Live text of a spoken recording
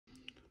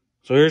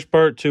So here's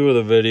part 2 of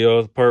the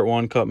video. Part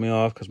 1 cut me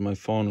off because my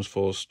phone was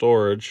full of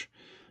storage.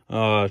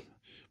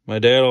 My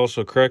dad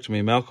also corrected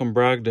me. Malcolm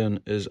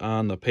Brogdon is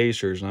on the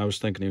Pacers, and I was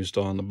thinking he was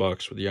still on the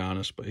Bucks, with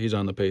Giannis, but he's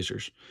on the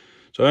Pacers.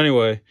 So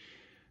anyway,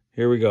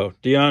 here we go.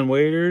 Dion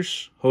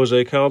Waiters,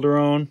 Jose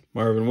Calderon,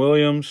 Marvin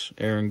Williams,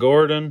 Aaron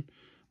Gordon,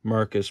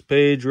 Marcus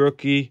Page,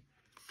 rookie,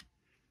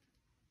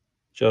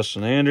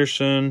 Justin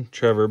Anderson,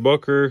 Trevor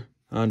Booker,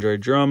 Andre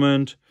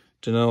Drummond,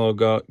 Danilo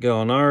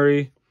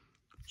Gallinari,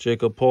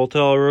 Jacob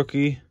Poeltl,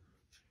 rookie,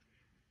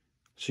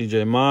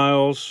 CJ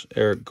Miles,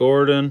 Eric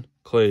Gordon,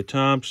 Klay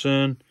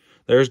Thompson.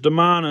 There's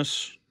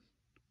Domantas.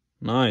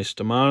 Nice.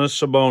 Domantas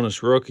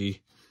Sabonis,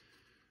 rookie.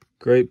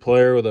 Great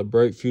player with a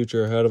bright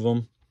future ahead of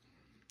him.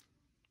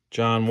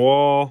 John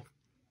Wall,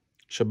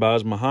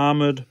 Shabazz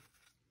Muhammad,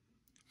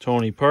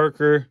 Tony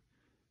Parker,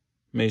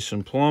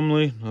 Mason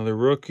Plumlee, another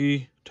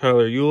rookie.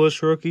 Tyler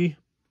Ulis, rookie.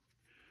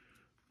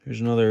 Here's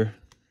another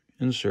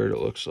insert, it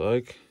looks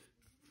like.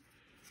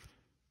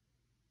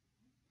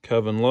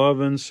 Kevin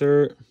Love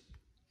insert.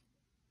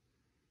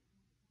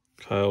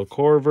 Kyle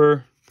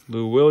Korver,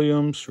 Lou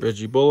Williams,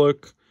 Reggie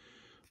Bullock,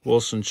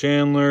 Wilson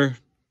Chandler,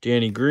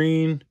 Danny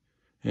Green,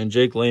 and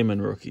Jake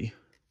Layman, rookie.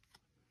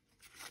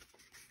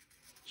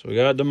 So we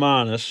got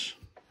Domantas.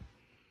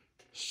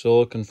 Still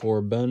looking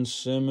for Ben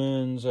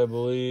Simmons, I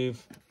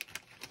believe.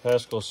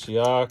 Pascal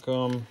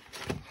Siakam.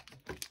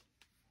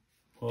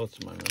 What else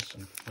am I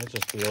missing? Might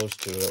just be those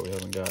two that we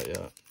haven't got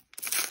yet.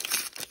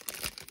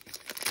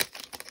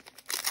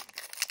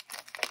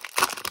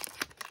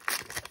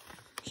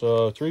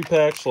 So 3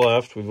 packs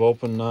left. We've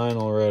opened 9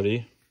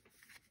 already.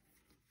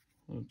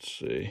 Let's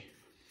see.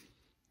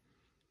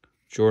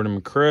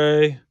 Jordan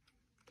McRae,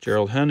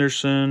 Gerald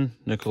Henderson,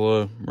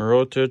 Nikola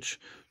Mirotic,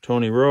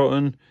 Tony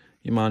Roten,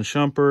 Iman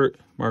Shumpert,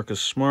 Marcus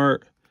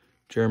Smart,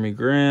 Jeremy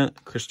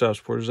Grant,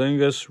 Kristaps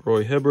Porzingis,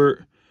 Roy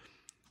Hibbert,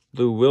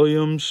 Lou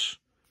Williams,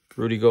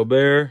 Rudy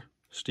Gobert,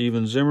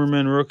 Steven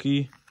Zimmerman,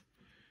 rookie,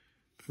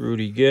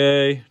 Rudy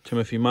Gay,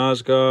 Timothy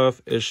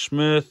Mozgov, Ish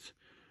Smith,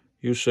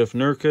 Yusuf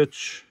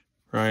Nurkic,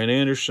 Ryan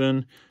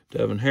Anderson,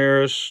 Devin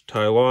Harris,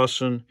 Ty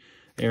Lawson,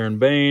 Aaron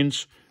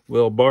Baines,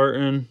 Will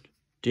Barton,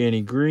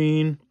 Danny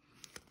Green,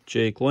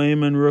 Jake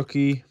Layman,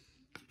 rookie,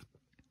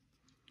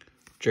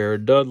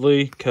 Jared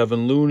Dudley,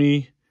 Kevin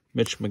Looney,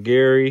 Mitch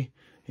McGarry,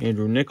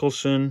 Andrew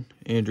Nicholson,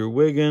 Andrew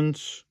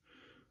Wiggins,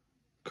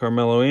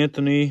 Carmelo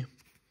Anthony,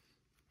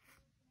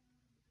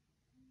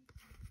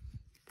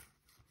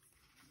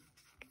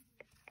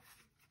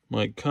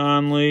 Mike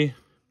Conley,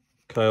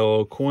 Kyle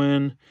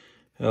O'Quinn,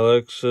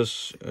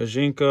 Alexis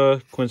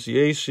Ajinka, Quincy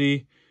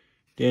Acey,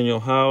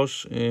 Daniel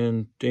House,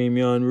 and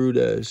Damian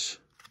Rudez.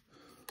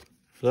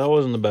 So that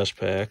wasn't the best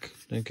pack.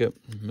 Didn't get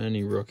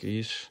many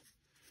rookies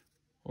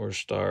or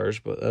stars,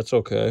 but that's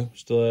okay.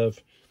 Still have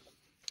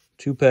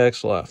 2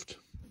 packs left.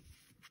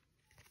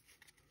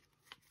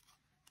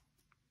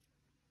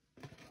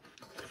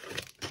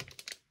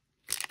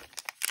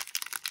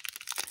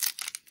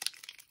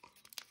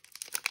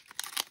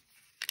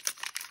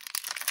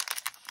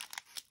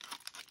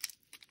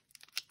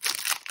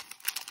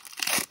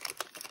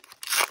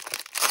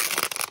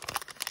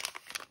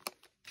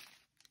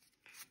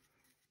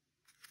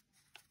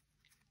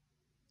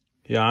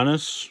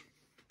 Giannis.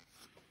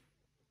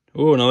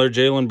 Ooh, another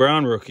Jaylen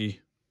Brown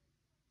rookie.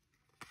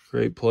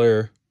 Great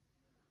player.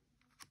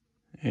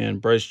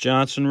 And Bryce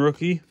Johnson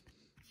rookie.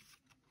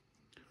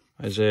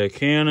 Isaiah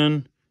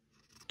Cannon.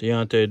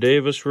 Deontay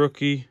Davis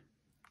rookie.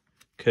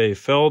 Kay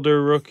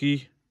Felder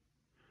rookie.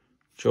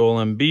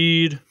 Joel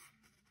Embiid.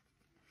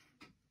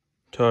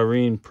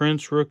 Taurean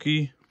Prince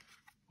rookie.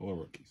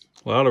 A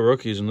lot of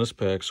rookies in this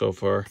pack so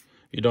far.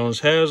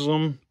 Udonis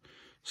Haslem.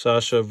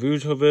 Sasha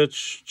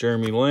Vujovic.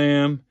 Jeremy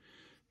Lamb.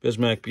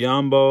 Bismack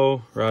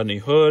Biyombo, Rodney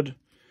Hood,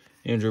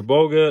 Andrew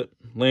Bogut,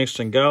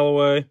 Langston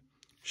Galloway,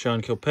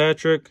 Sean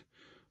Kilpatrick,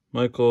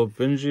 Michael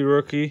Bingy,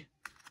 rookie,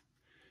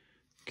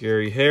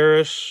 Gary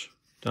Harris,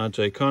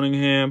 Dante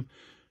Cunningham,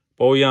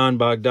 Bojan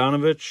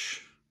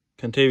Bogdanovic,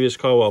 Kentavious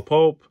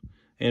Caldwell-Pope,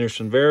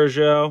 Anderson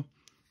Varejao,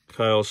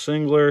 Kyle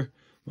Singler,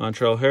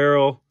 Montrezl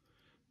Harrell,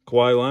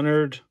 Kawhi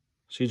Leonard,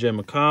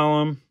 CJ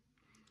McCollum,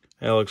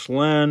 Alex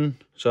Len,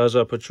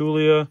 Zaza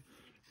Pachulia.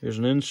 Here's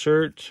an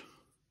insert.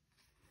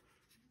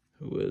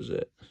 Who is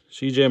it?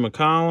 CJ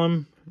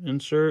McCollum,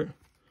 insert.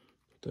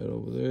 Put that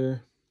over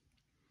there.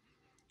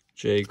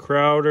 Jay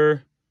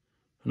Crowder.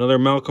 Another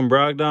Malcolm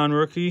Brogdon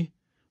rookie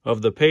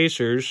of the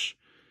Pacers.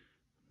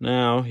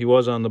 Now, he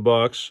was on the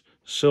Bucks.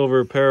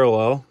 Silver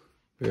parallel.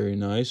 Very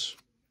nice.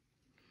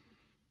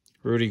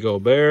 Rudy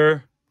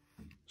Gobert.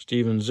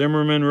 Steven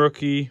Zimmerman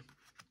rookie.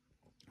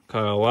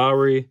 Kyle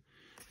Lowry.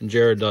 And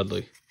Jared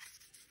Dudley.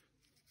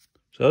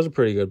 So that was a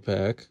pretty good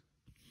pack.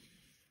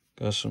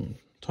 Got some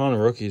ton of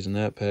rookies in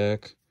that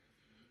pack.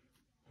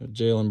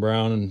 Jaylen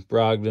Brown and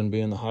Brogdon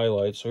being the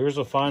highlights. So here's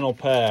the final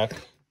pack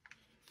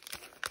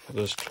of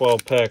this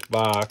 12-pack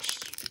box.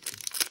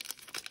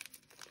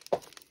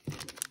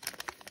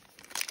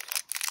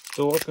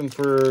 Still looking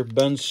for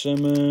Ben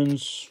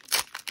Simmons,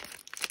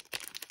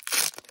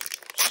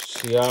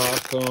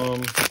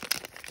 Siakam,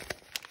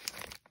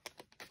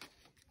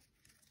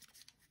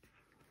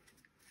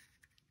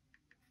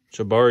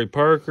 Jabari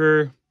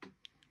Parker,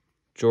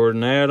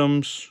 Jordan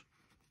Adams,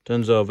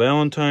 Denzel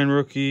Valentine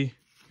rookie,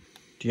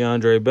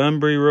 DeAndre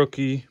Bembry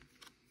rookie,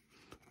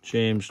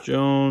 James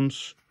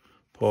Jones,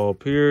 Paul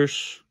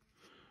Pierce,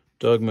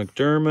 Doug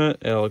McDermott,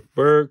 Alec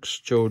Burks,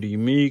 Jody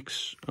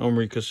Meeks,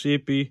 Omri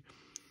Kasipi,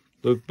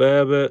 Luke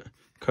Babbitt,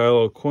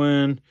 Kylo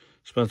Quinn,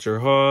 Spencer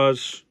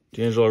Hawes,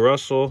 D'Angelo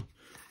Russell,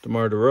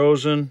 DeMar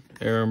DeRozan,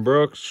 Aaron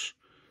Brooks,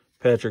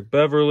 Patrick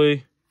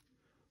Beverly,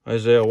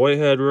 Isaiah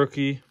Whitehead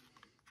rookie,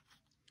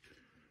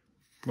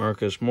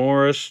 Marcus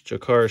Morris,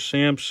 Jakar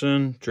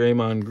Sampson,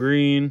 Draymond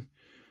Green,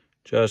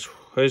 Josh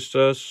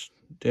Huestas,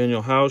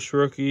 Daniel House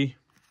rookie,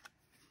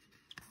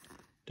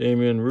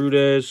 Damian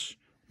Rudez,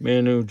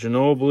 Manu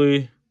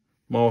Ginobili,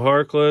 Mo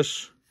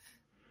Harkless,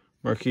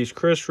 Marquise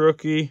Chris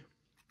rookie,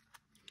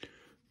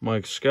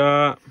 Mike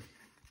Scott,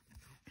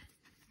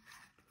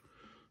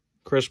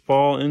 Chris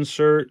Paul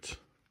insert,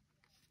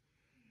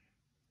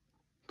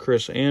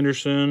 Chris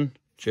Anderson,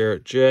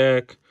 Jarrett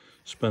Jack,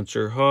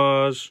 Spencer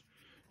Hawes,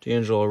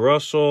 D'Angelo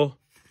Russell,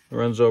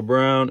 Lorenzo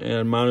Brown,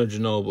 and Manu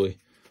Ginobili.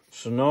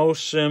 So no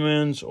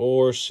Simmons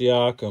or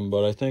Siakam,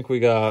 but I think we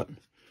got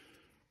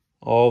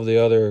all of the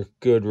other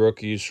good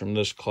rookies from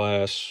this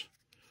class.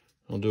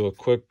 I'll do a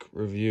quick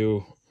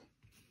review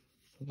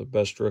of the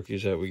best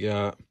rookies that we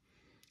got.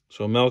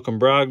 So Malcolm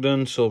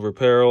Brogdon, silver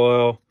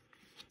parallel.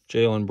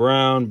 Jaylen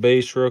Brown,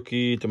 base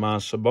rookie.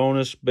 Domantas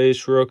Sabonis,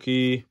 base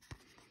rookie.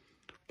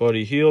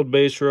 Buddy Hield,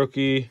 base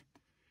rookie.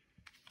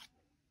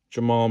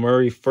 Jamal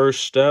Murray,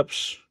 first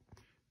steps,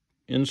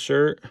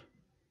 insert.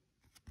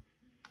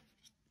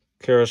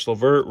 Karis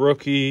LeVert,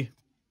 rookie.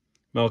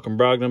 Malcolm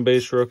Brogdon,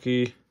 base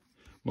rookie.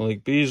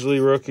 Malik Beasley,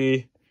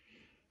 rookie.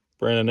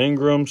 Brandon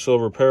Ingram,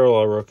 silver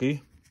parallel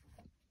rookie.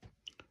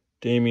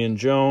 Damian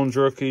Jones,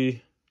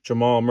 rookie.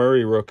 Jamal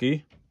Murray,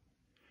 rookie.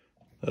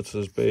 That's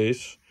his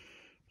base.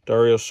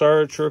 Dario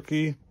Saric,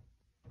 rookie.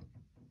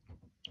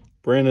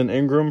 Brandon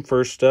Ingram,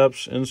 first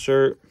steps,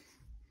 insert.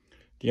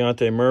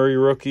 Dejounte Murray,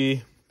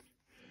 rookie.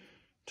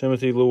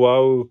 Timothy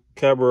Luau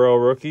Cabral,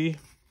 rookie.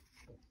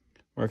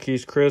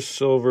 Marquise Chris,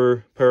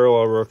 silver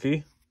parallel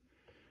rookie.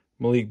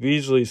 Malik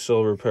Beasley,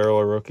 silver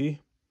parallel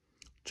rookie.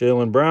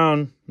 Jaylen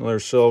Brown, another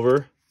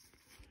silver.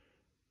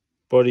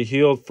 Buddy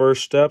Hield,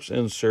 first steps,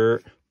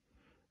 insert.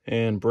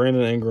 And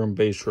Brandon Ingram,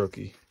 base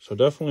rookie. So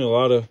definitely a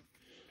lot of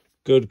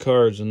good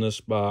cards in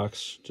this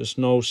box. Just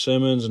no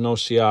Simmons, no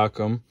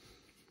Siakam.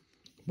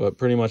 But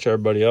pretty much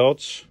everybody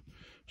else.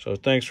 So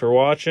thanks for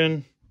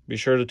watching. Be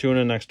sure to tune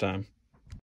in next time.